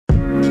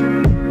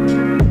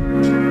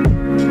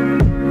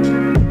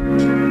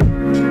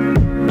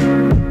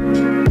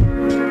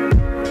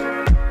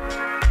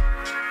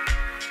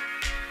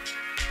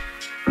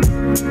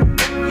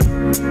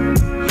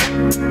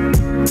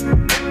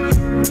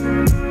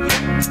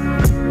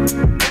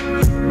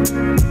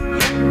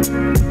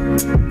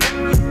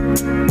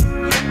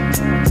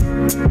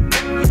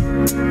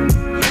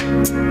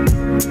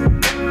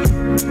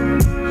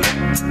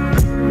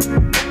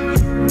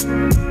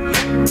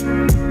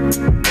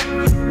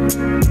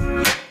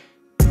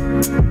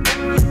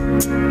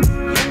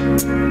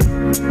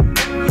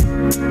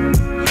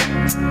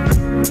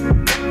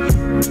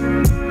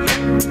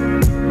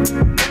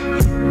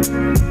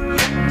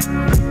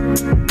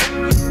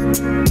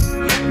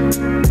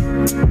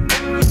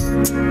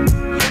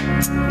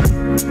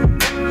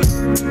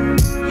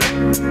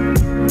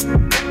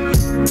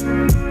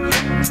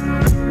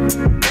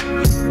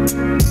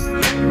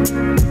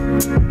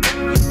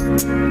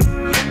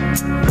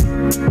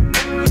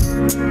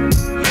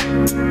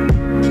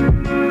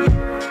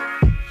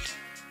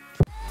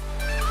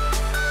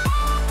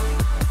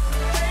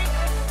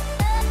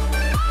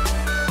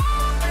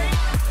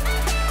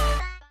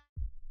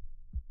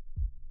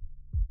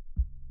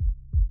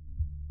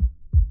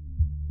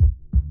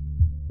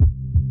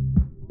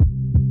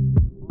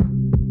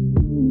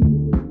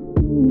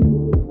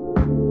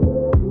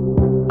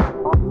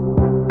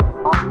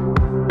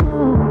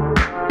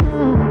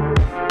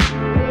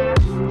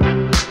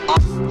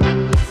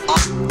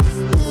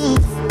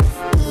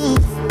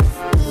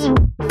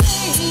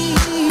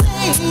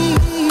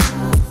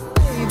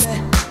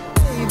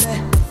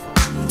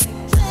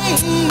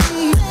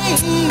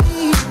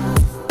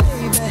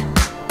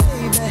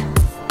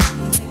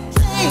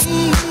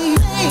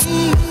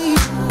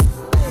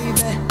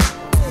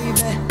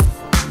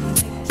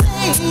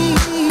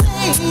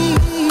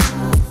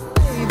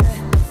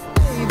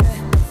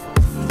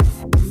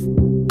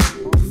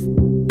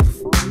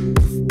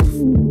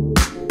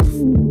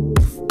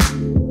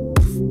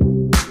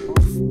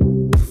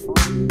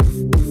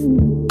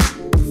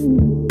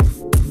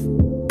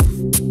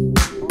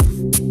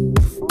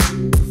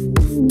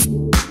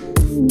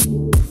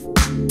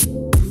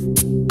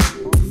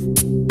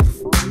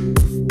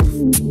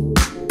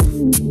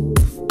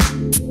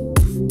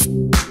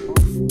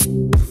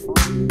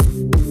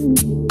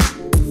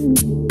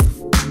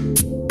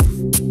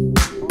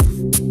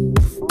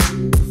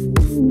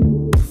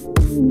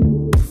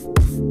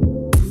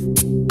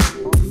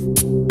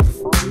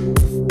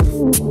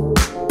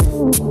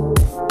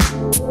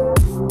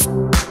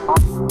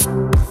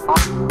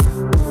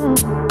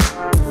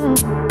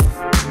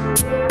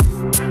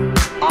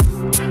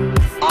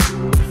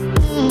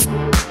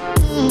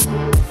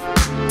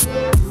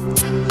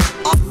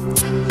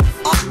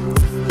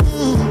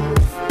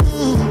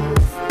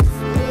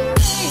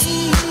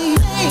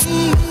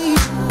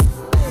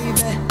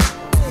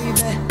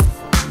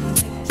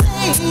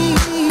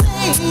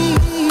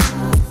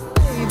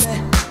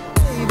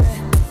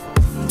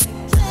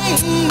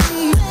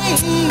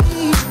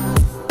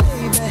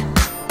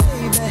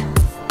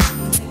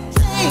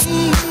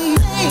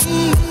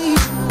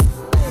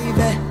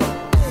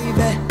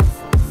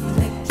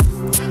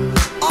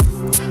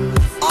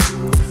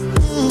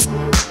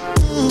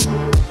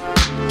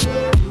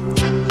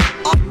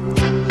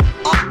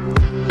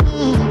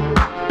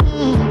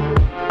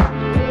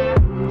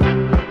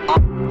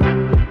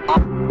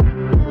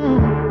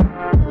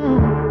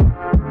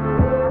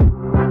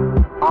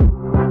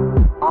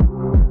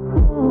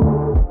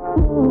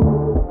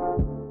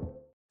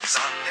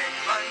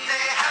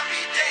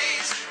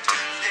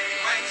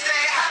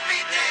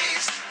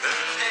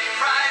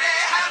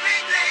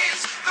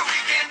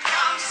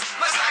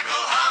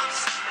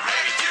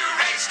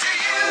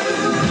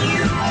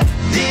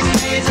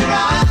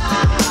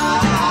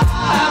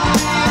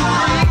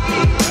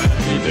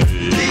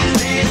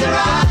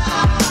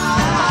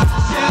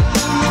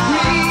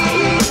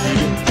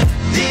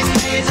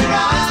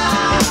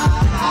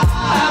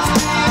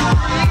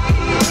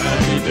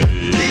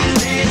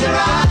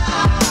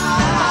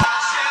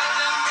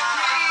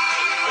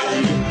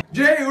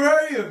Jay, where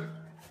are you?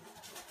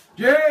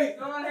 Jay!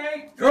 Come on,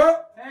 Hank! Oh!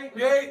 Hank!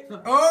 Jay!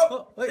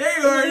 Oh!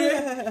 There you are,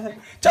 Jay!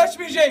 Touch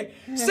me, Jay!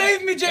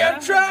 Save me, Jay! I'm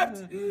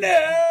trapped!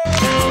 No!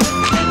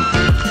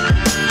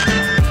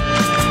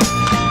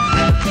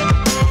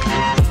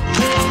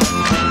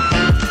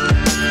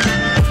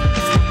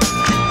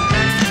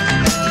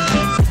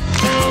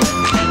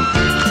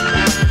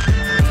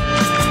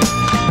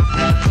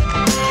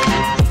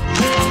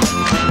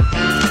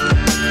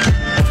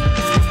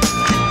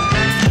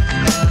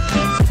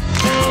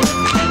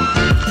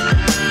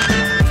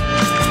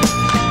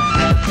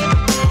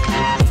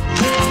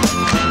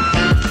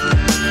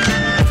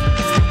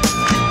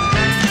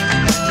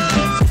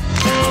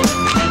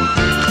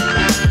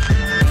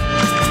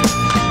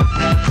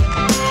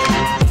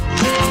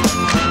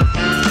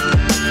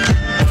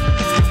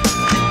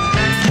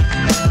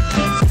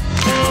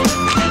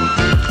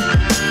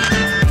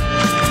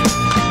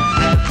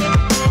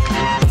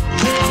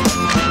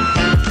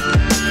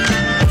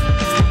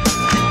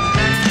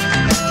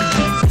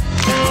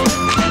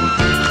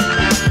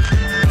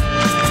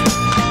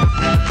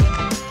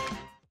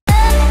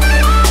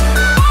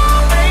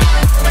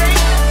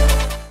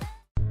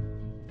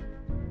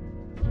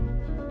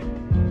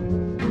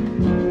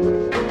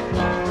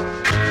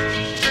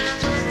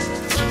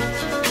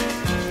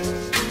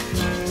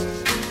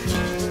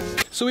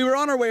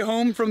 our way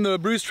home from the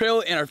Bruce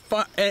Trail,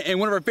 and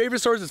one of our favorite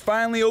stores is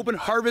finally open,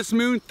 Harvest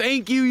Moon.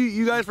 Thank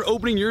you guys for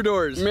opening your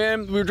doors.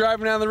 Man, we were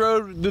driving down the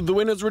road, the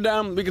windows were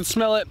down, we could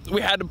smell it.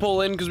 We had to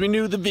pull in because we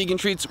knew the vegan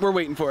treats were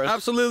waiting for us.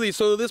 Absolutely.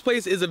 So this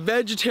place is a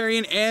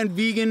vegetarian and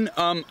vegan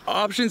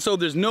option, so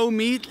there's no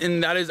meat,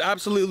 and that is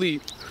absolutely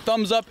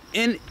thumbs up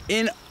in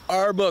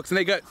our books. And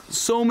they got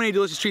so many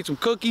delicious treats, from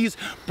cookies,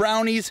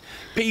 brownies,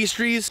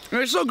 pastries.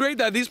 And it's so great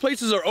that these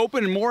places are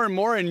open more and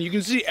more, and you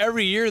can see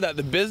every year that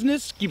the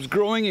business keeps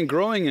growing and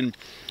growing. And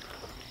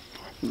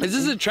this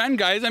is a trend,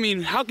 guys. I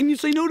mean, how can you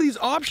say no to these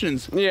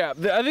options? Yeah,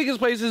 I think this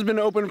place has been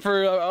open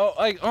for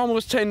like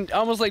almost 10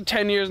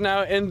 years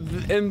now, and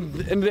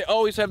they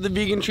always have the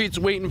vegan treats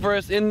waiting for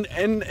us. And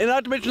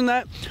not to mention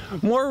that,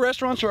 more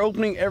restaurants are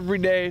opening every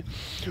day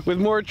with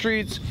more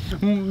treats,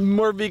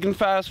 more vegan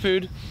fast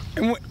food.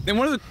 And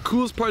one of the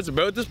coolest parts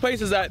about this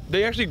place is that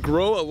they actually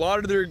grow a lot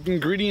of their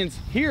ingredients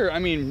here. I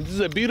mean, this is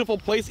a beautiful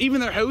place. Even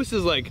their house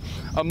is like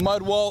a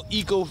mud wall,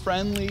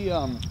 eco-friendly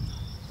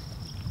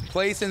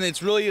place, and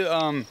it's really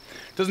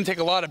doesn't take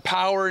a lot of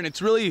power, and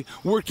it's really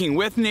working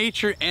with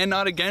nature and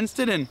not against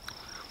it. And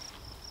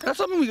that's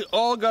something we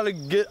all got to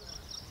get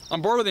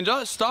on board with, and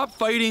just stop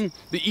fighting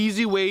the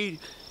easy way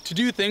to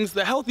do things,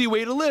 the healthy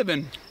way to live.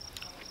 And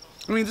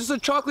I mean, this is a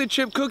chocolate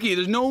chip cookie.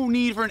 There's no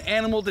need for an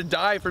animal to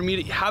die for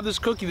me to have this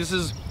cookie. It's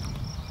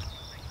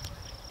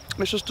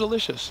just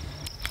delicious.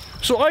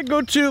 So I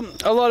go to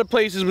a lot of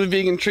places with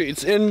vegan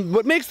treats, and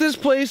what makes this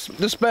place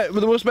the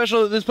most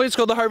special, this place is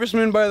called the Harvest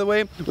Moon, by the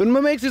way,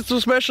 what makes it so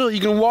special,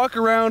 you can walk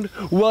around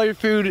while your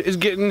food is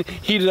getting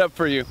heated up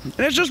for you.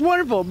 And it's just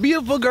wonderful.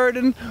 Beautiful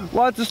garden,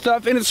 lots of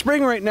stuff, and it's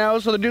spring right now,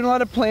 so they're doing a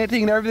lot of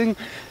planting and everything.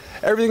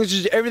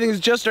 Everything's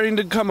just starting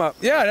to come up.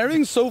 Yeah, and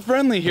everything's so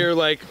friendly here.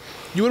 Like,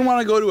 you wouldn't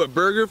want to go to a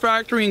burger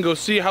factory and go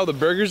see how the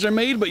burgers are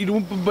made, but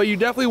you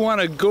definitely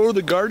want to go to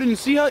the garden and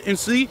see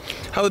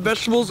how the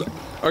vegetables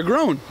are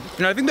grown.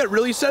 And I think that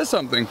really says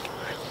something.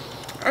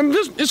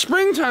 It's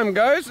springtime,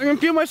 guys. I can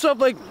feel myself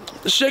like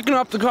shaking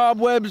off the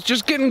cobwebs,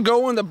 just getting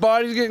going, the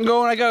body's getting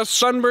going. I got a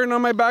sunburn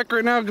on my back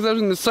right now because I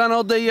was in the sun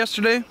all day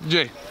yesterday.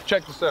 Jay,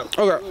 check this out.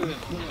 Okay.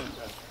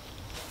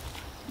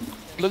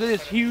 Look at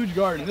this huge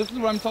garden. This is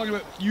what I'm talking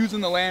about,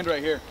 using the land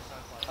right here.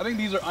 I think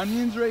these are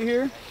onions right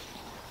here.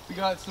 We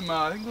got some,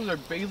 I think those are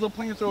basil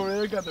plants over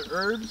there. Got the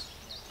herbs.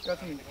 Got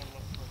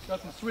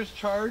some Swiss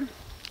chard.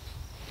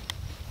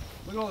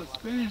 Look at all the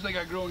spinach they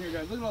got growing here,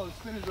 guys. Look at all the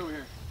spinach over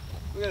here.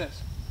 Look at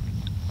this.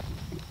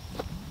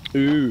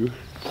 Ooh.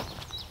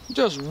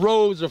 Just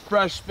rows of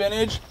fresh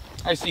spinach.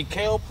 I see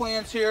kale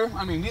plants here.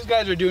 I mean, these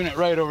guys are doing it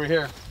right over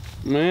here.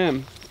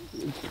 Man.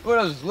 Look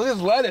at this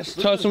lettuce.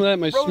 Toss some of that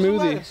in my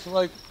smoothie.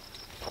 Like,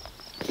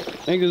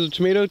 I think there's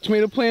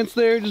tomato plants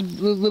there, just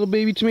little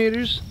baby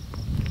tomatoes.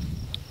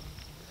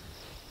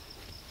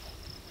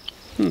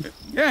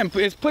 Yeah, and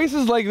it's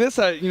places like this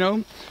that, you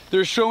know,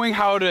 they're showing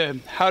how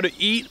to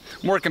eat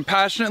more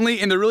compassionately,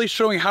 and they're really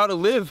showing how to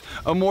live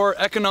a more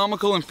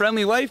economical and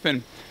friendly life.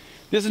 And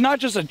this is not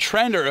just a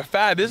trend or a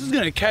fad. This is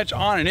going to catch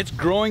on, and it's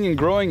growing and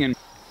growing. And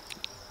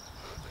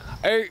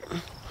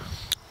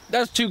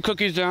that's 2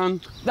 cookies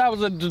down. That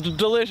was a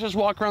delicious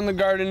walk around the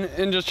garden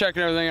and just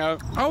checking everything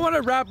out. I want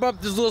to wrap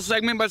up this little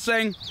segment by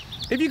saying,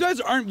 if you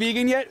guys aren't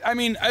vegan yet, I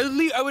mean,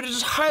 I would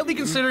just highly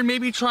consider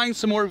maybe trying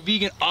some more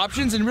vegan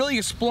options and really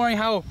exploring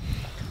how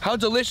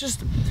delicious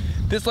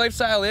this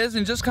lifestyle is,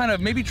 and just kind of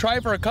maybe try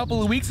it for a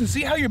couple of weeks and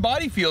see how your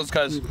body feels.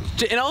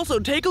 And also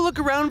take a look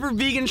around for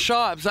vegan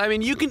shops. I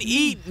mean, you can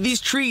eat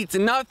these treats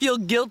and not feel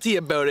guilty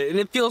about it, and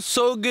it feels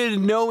so good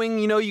knowing,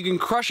 you know, you can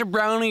crush a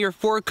brownie or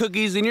 4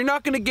 cookies and you're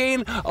not going to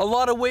gain a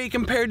lot of weight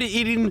compared to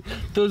eating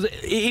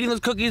those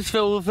cookies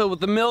filled with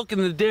the milk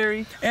and the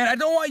dairy. And I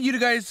don't want you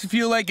guys to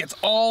feel like it's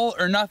all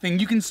or nothing.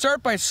 You can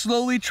start by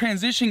slowly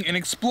transitioning and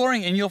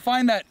exploring, and you'll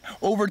find that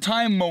over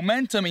time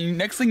momentum, and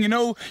next thing you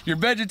know, you're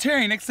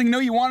vegetarian. Next thing you know,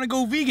 you want to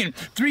go vegan.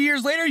 3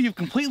 years later, you've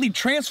completely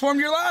transformed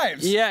your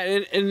lives. Yeah,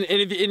 and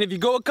if you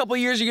go a couple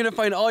years, you're gonna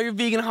find all your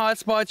vegan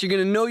hotspots. You're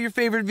gonna know your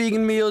favorite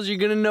vegan meals. You're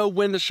gonna know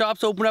when the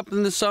shops open up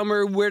in the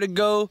summer, where to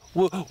go.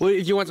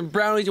 If you want some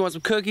brownies, you want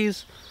some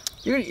cookies.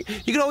 You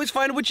can always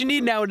find what you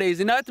need nowadays,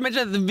 and not to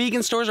mention that the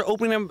vegan stores are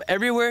opening up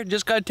everywhere.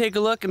 Just gotta take a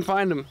look and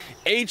find them.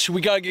 We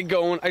gotta get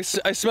going. I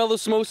smell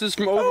those samosas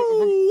from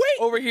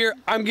over here.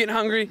 I'm getting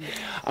hungry.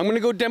 I'm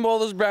gonna go demo all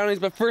those brownies,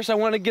 but first I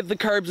want to get the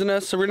carbs in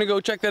us, so we're gonna go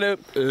check that out.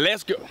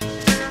 Let's go.